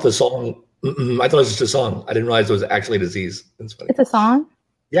 Yeah, I thought the song, I thought it was just a song. I didn't realize it was actually a disease. It's funny. It's a song?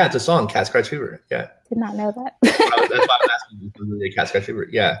 Yeah, it's a song, cat scratch fever. Yeah. Did not know that. That's why I was asking if it was really a cat scratch fever.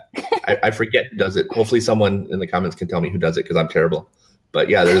 Yeah. I forget who does it. Hopefully someone in the comments can tell me who does it because I'm terrible. But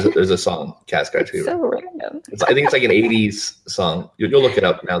yeah, there's a song, cat scratch fever. So random. I think it's like an 80s song. You'll look it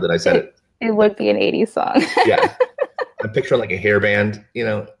up now that I said it. It would be an 80s song. Yeah. I'm picturing like a hairband,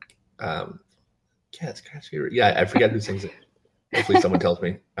 cat scratch fever. Yeah, I forget who sings it. Hopefully someone tells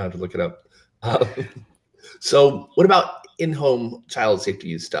me. I have to look it up. So what about in-home child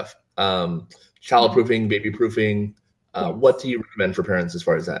safety stuff? Child-proofing, baby-proofing. What do you recommend for parents as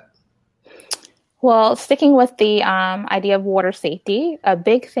far as that? Well, sticking with the idea of water safety, a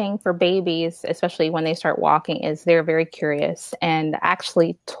big thing for babies, especially when they start walking, is they're very curious. And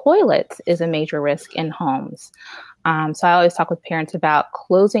actually, toilets is a major risk in homes. So I always talk with parents about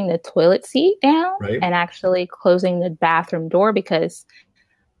closing the toilet seat down and actually closing the bathroom door because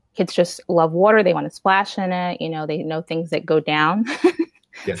kids just love water. They want to splash in it. They know things that go down.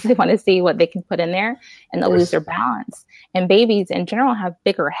 Yes. So they want to see what they can put in there and they'll lose their balance. And babies in general have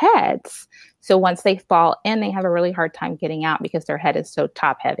bigger heads. So once they fall in, they have a really hard time getting out because their head is so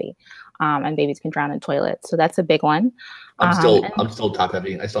top heavy. And babies can drown in toilets. So that's a big one. I'm still top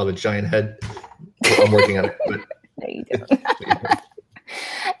heavy. I still have a giant head. I'm working on it. But. No, you don't.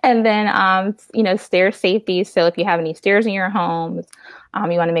 And then, stair safety. So if you have any stairs in your homes,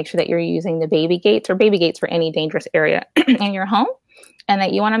 you want to make sure that you're using the baby gates for any dangerous area in your home. And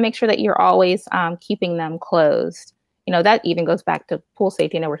that you want to make sure that you're always keeping them closed. That even goes back to pool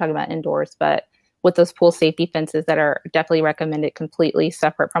safety. I know we're talking about indoors, but with those pool safety fences that are definitely recommended completely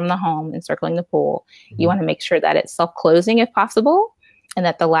separate from the home and circling the pool, you want to make sure that it's self-closing if possible and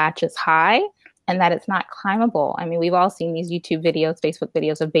that the latch is high. And that it's not climbable. I mean, we've all seen these YouTube videos, Facebook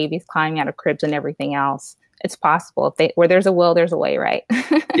videos of babies climbing out of cribs and everything else. It's possible. Where there's a will, there's a way, right?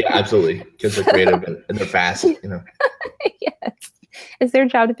 Yeah, absolutely. Kids are creative and they're fast, Yes. It's their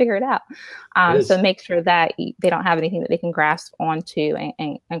job to figure it out. So make sure that they don't have anything that they can grasp onto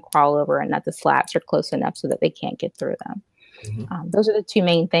and crawl over and that the slats are close enough so that they can't get through them. Mm-hmm. Those are the two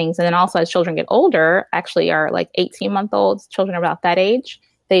main things. And then also as children get older, actually are like 18-month-olds, children are about that age,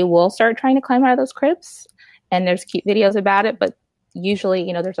 they will start trying to climb out of those cribs. And there's cute videos about it, but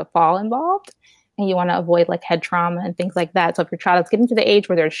usually, there's a fall involved and you want to avoid like head trauma and things like that. So if your child is getting to the age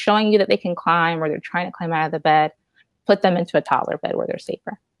where they're showing you that they can climb or they're trying to climb out of the bed, put them into a toddler bed where they're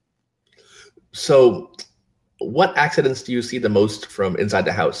safer. So what accidents do you see the most from inside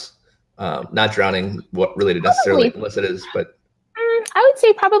the house? Not drowning, what related necessarily, unless it is, but. I would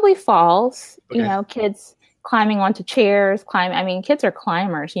say probably falls, okay. Kids climbing onto chairs, kids are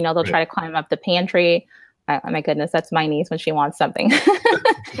climbers, they'll try to climb up the pantry. Oh my goodness, that's my niece when she wants something.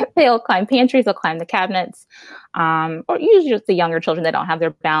 They'll climb pantries, they'll climb the cabinets, or usually just the younger children that don't have their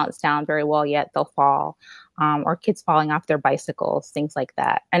balance down very well yet, they'll fall, or kids falling off their bicycles, things like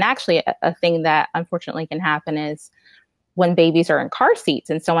that. And actually a thing that unfortunately can happen is when babies are in car seats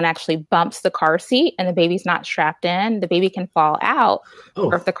and someone actually bumps the car seat and the baby's not strapped in, the baby can fall out,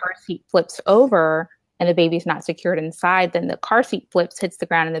 or if the car seat flips over and the baby's not secured inside, then the car seat flips, hits the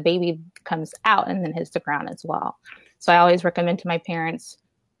ground, and the baby comes out and then hits the ground as well. So I always recommend to my parents,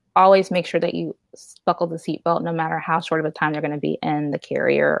 always make sure that you buckle the seatbelt no matter how short of a time they're going to be in the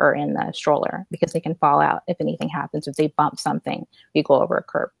carrier or in the stroller, because they can fall out if anything happens, if they bump something, you go over a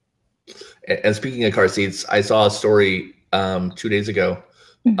curb. And speaking of car seats, I saw a story 2 days ago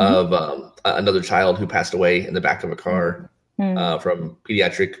of another child who passed away in the back of a car from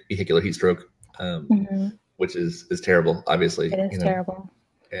pediatric vehicular heat stroke, which is terrible, obviously. It is terrible.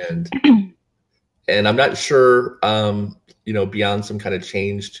 And I'm not sure, beyond some kind of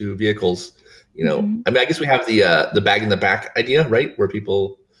change to vehicles, I mean, I guess we have the bag in the back idea, right? Where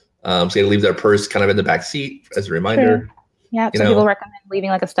people say to leave their purse kind of in the back seat as a reminder. Sure. Yeah, some people recommend leaving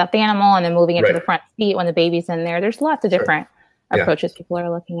like a stuffed animal and then moving it to the front seat when the baby's in there. There's lots of different approaches people are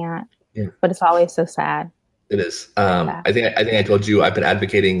looking at, but it's always so sad. It is. I think I told you I've been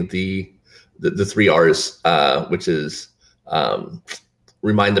advocating the 3 R's, which is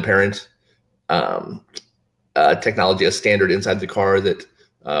remind the parent, technology as standard inside the car that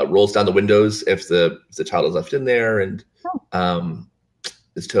rolls down the windows if the child is left in there, and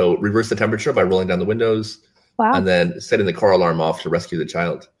is to reverse the temperature by rolling down the windows. Wow. And then setting the car alarm off to rescue the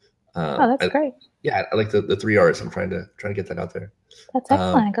child. That's great. Yeah, I like the 3 R's. I'm trying to get that out there. That's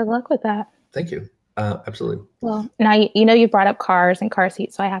excellent. Good luck with that. Thank you. Absolutely. Well, now you brought up cars and car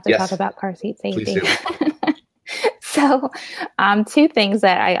seats, so I have to talk about car seat safety. Please do. So, 2 things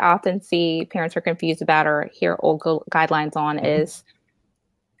that I often see parents are confused about or hear old guidelines on is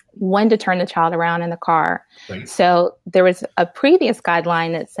when to turn the child around in the car. Right. So there was a previous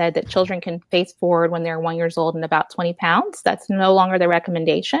guideline that said that children can face forward when they're 1 year old and about 20 pounds. That's no longer the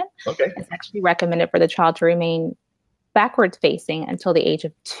recommendation. Okay. It's actually recommended for the child to remain backwards facing until the age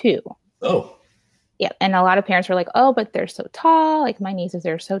of 2. Oh. Yeah. And a lot of parents are like, oh, but they're so tall. Like my nieces,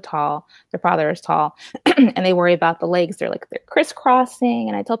 they're so tall. Their father is tall. And they worry about the legs. They're crisscrossing.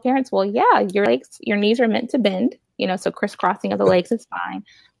 And I tell parents, well, yeah, your knees are meant to bend, so crisscrossing of the legs is fine.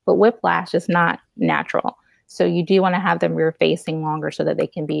 But whiplash is not natural. So you do want to have them rear facing longer so that they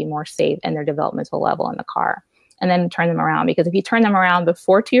can be more safe in their developmental level in the car. And then turn them around, because if you turn them around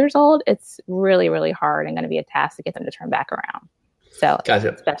before 2 years old, it's really, really hard and going to be a task to get them to turn back around. So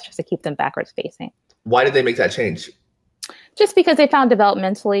It's best just to keep them backwards facing. Why did they make that change? Just because they found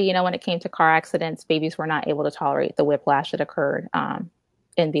developmentally, when it came to car accidents, babies were not able to tolerate the whiplash that occurred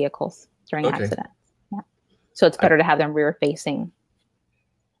in vehicles during accidents. Yeah. So it's better to have them rear facing.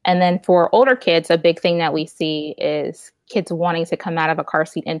 And then for older kids, a big thing that we see is kids wanting to come out of a car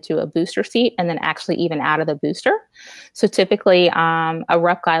seat into a booster seat and then actually even out of the booster. So typically a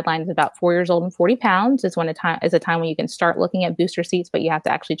rough guideline is about 4 years old and 40 pounds is a time when you can start looking at booster seats, but you have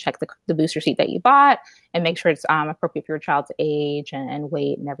to actually check the booster seat that you bought and make sure it's appropriate for your child's age and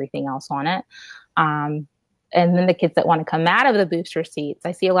weight and everything else on it. And then the kids that want to come out of the booster seats,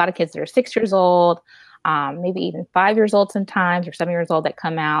 I see a lot of kids that are 6 years old, maybe even 5 years old sometimes, or 7 years old that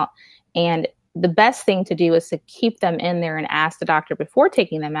come out. And the best thing to do is to keep them in there and ask the doctor before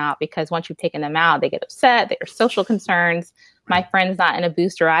taking them out, because once you've taken them out, they get upset. There are social concerns. My friend's not in a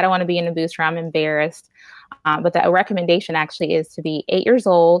booster. I don't want to be in a booster. I'm embarrassed. But the recommendation actually is to be 8 years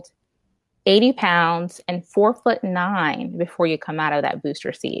old, 80 pounds, and 4'9" before you come out of that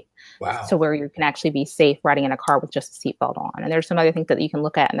booster seat. Wow. So where you can actually be safe riding in a car with just a seatbelt on. And there's some other things that you can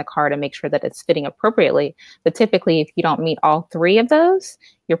look at in the car to make sure that it's fitting appropriately. But typically, if you don't meet all 3 of those,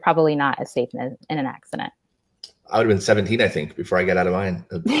 you're probably not as safe in an accident. I would have been 17, I think, before I got out of mine.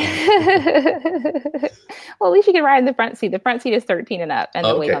 Well, at least you can ride in the front seat. The front seat is 13 and up, and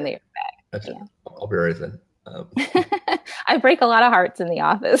the weight on the airbag. Yeah. I'll be right then. I break a lot of hearts in the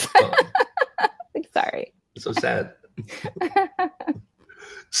office. Sorry. It's so sad.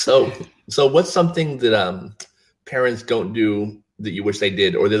 So what's something that parents don't do that you wish they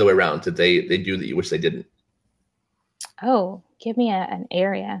did, or the other way around, that they do that you wish they didn't? Oh, give me an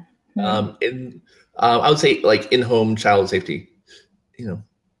area. I would say like in-home child safety.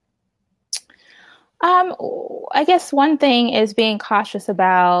 I guess one thing is being cautious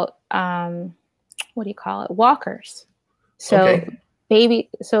about walkers. So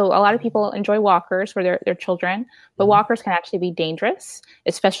so a lot of people enjoy walkers for their children, but walkers can actually be dangerous,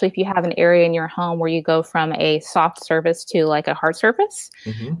 especially if you have an area in your home where you go from a soft surface to like a hard surface,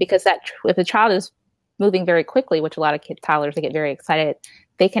 because if the child is moving very quickly, which a lot of toddlers, they get very excited,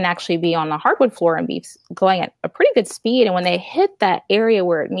 they can actually be on the hardwood floor and be going at a pretty good speed. And when they hit that area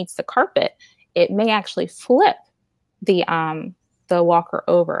where it meets the carpet, it may actually flip the walker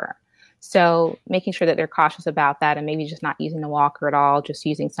over. So making sure that they're cautious about that, and maybe just not using the walker at all, just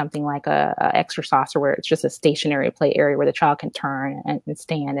using something like a extra saucer where it's just a stationary play area where the child can turn and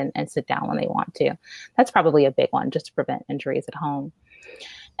stand and sit down when they want to. That's probably a big one, just to prevent injuries at home.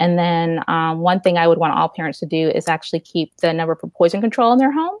 And then one thing I would want all parents to do is actually keep the number for poison control in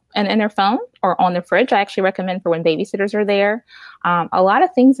their home and in their phone or on their fridge. I actually recommend for when babysitters are there. A lot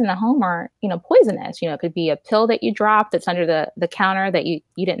of things in the home are, poisonous. It could be a pill that you drop that's under the counter that you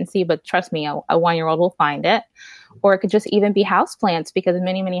didn't see, but trust me, a 1-year-old will find it. Or it could just even be houseplants, because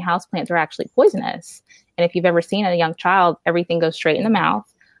many, many houseplants are actually poisonous. And if you've ever seen a young child, everything goes straight in the mouth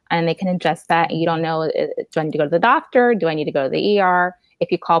and they can ingest that. And you don't know, do I need to go to the doctor? Do I need to go to the ER?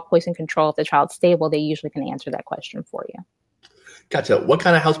 If you call poison control, if the child's stable, they usually can answer that question for you. Gotcha. What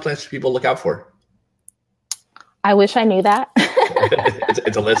kind of houseplants do people look out for? I wish I knew that.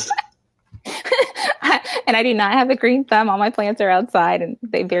 It's a list. And I do not have a green thumb. All my plants are outside and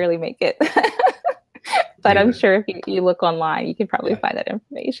they barely make it. But I'm sure if you look online, you can probably find that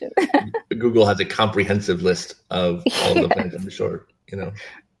information. Google has a comprehensive list of all the plants, I'm sure,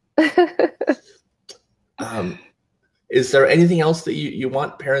 Is there anything else that you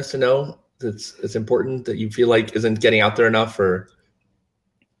want parents to know that's important that you feel like isn't getting out there enough, or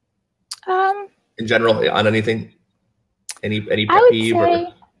in general on anything? Any pet peeve?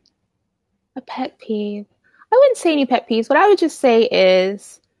 A pet peeve. I wouldn't say any pet peeves. What I would just say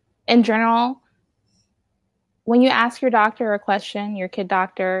is, in general, when you ask your doctor a question, your kid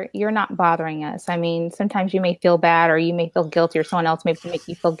doctor, you're not bothering us. I mean, sometimes you may feel bad, or you may feel guilty, or someone else may make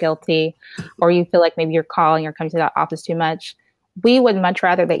you feel guilty, or you feel like maybe you're calling or coming to the office too much. We would much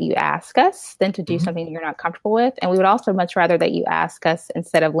rather that you ask us than to do something that you're not comfortable with. And we would also much rather that you ask us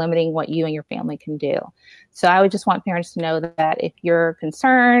instead of limiting what you and your family can do. So I would just want parents to know that if you're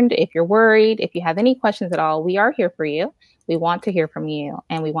concerned, if you're worried, if you have any questions at all, we are here for you. We want to hear from you,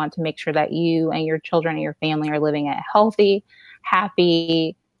 and we want to make sure that you and your children and your family are living a healthy,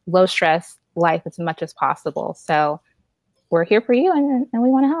 happy, low stress life as much as possible. So we're here for you, and we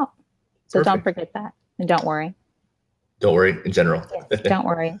want to help. So Perfect. Don't forget that, and don't worry. Don't worry in general. Yes, don't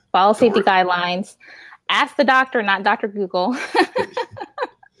worry. Follow safety guidelines. Ask the doctor, not Dr. Google.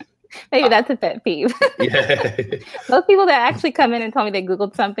 Maybe that's a pet peeve. Yeah. Most people that actually come in and tell me they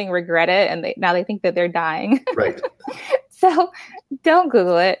Googled something regret it, and now they think that they're dying. Right. So don't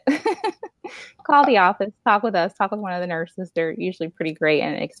Google it. Call the office, talk with us, talk with one of the nurses. They're usually pretty great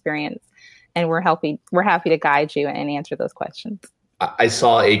and experienced, and we're happy to guide you and answer those questions. I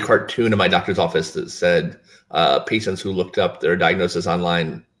saw a cartoon in my doctor's office that said patients who looked up their diagnosis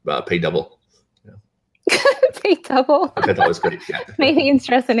online pay double. Pay double? I thought it was great. Yeah. Maybe in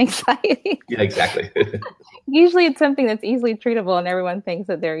stress and anxiety. Yeah, exactly. Usually it's something that's easily treatable, and everyone thinks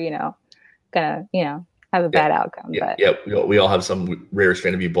that they're, gonna, have a bad outcome. Yeah, but. Yeah, we all have some rare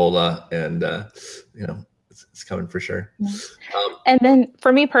strain of Ebola, and it's coming for sure. And then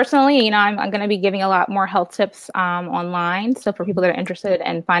for me personally, I'm going to be giving a lot more health tips online. So for people that are interested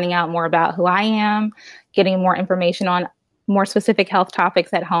in finding out more about who I am, getting more information on more specific health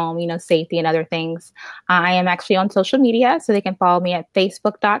topics at home, safety and other things, I am actually on social media. So they can follow me at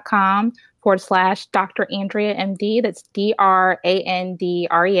facebook.com/Dr. Andrea MD. That's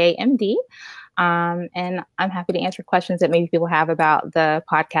DrAndrea MD. And I'm happy to answer questions that maybe people have about the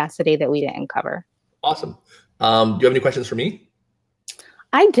podcast today that we didn't cover. Awesome. Do you have any questions for me?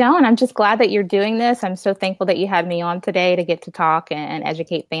 I don't. I'm just glad that you're doing this. I'm so thankful that you had me on today to get to talk and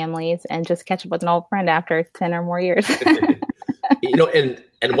educate families and just catch up with an old friend after 10 or more years.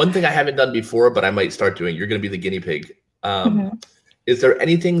 And one thing I haven't done before, but I might start doing, you're going to be the guinea pig. Is there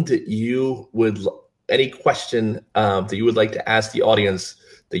anything that any question that you would like to ask the audience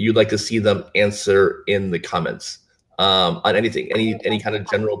that you'd like to see them answer in the comments on anything, any kind of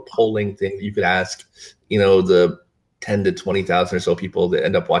general polling thing that you could ask, the 10 to 20,000 or so people that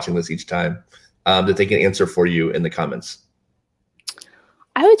end up watching this each time, that they can answer for you in the comments?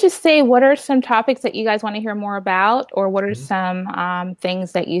 I would just say, what are some topics that you guys want to hear more about? Or what are some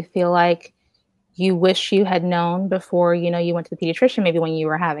things that you feel like you wish you had known before, you went to the pediatrician, maybe when you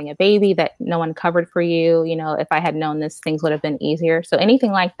were having a baby that no one covered for you? If I had known this, things would have been easier. So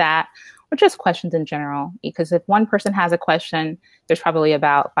anything like that, or just questions in general, because if one person has a question, there's probably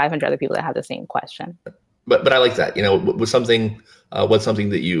about 500 other people that have the same question. But I like that. What's something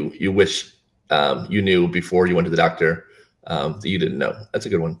that you wish you knew before you went to the doctor that you didn't know? That's a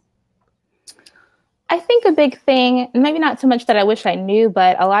good one. I think a big thing, maybe not so much that I wish I knew,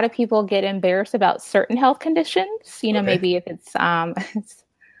 but a lot of people get embarrassed about certain health conditions. Okay. Maybe if it's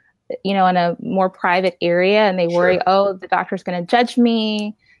in a more private area, and they worry, the doctor's going to judge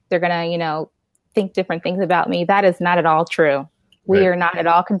me. They're going to, think different things about me. That is not at all true. We are not at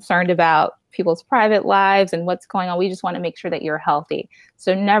all concerned about people's private lives and what's going on. We just want to make sure that you're healthy.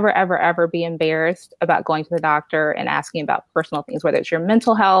 So never, ever, ever be embarrassed about going to the doctor and asking about personal things, whether it's your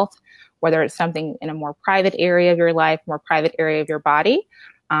mental health, whether it's something in a more private area of your life, more private area of your body.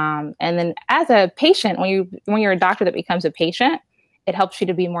 And then as a patient, when you're a doctor that becomes a patient, it helps you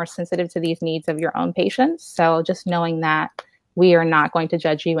to be more sensitive to these needs of your own patients. So just knowing that we are not going to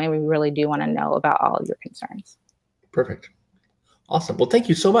judge you and we really do want to know about all of your concerns. Perfect. Awesome. Well, thank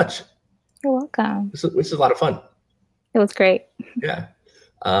you so much. You're welcome. This is a lot of fun. It was great. Yeah.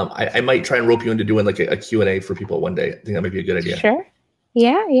 I might try and rope you into doing like a Q&A for people one day. I think that might be a good idea. Sure.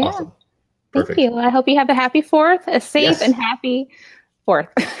 Yeah. Awesome. Perfect. Thank you. I hope you have a happy 4th, a safe and happy 4th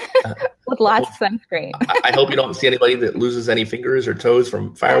with lots of sunscreen. I hope you don't see anybody that loses any fingers or toes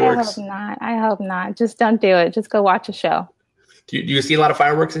from fireworks. I hope not. Just don't do it. Just go watch a show. Do you see a lot of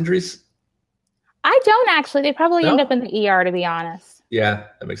fireworks injuries? I don't actually. They probably end up in the ER, to be honest. Yeah,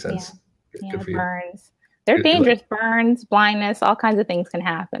 that makes sense. Yeah, good for you. Burns. They're dangerous. Burns, blindness, all kinds of things can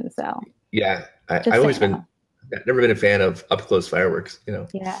happen. So yeah, I've never been a fan of up close fireworks.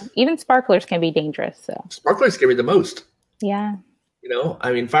 Yeah, even sparklers can be dangerous. So sparklers scare me the most. Yeah.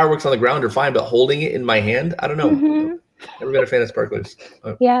 I mean, fireworks on the ground are fine, but holding it in my hand, I don't know. Mm-hmm. Never been a fan of sparklers.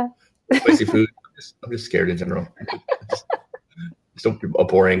 Yeah. Spicy food. I'm just scared in general. Just a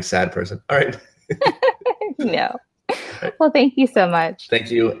boring, sad person. All right. No. Right. Well, thank you so much.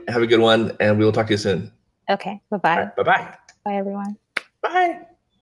 Thank you. Have a good one, and we will talk to you soon. Okay. Bye-bye. Right, bye-bye. Bye, everyone. Bye.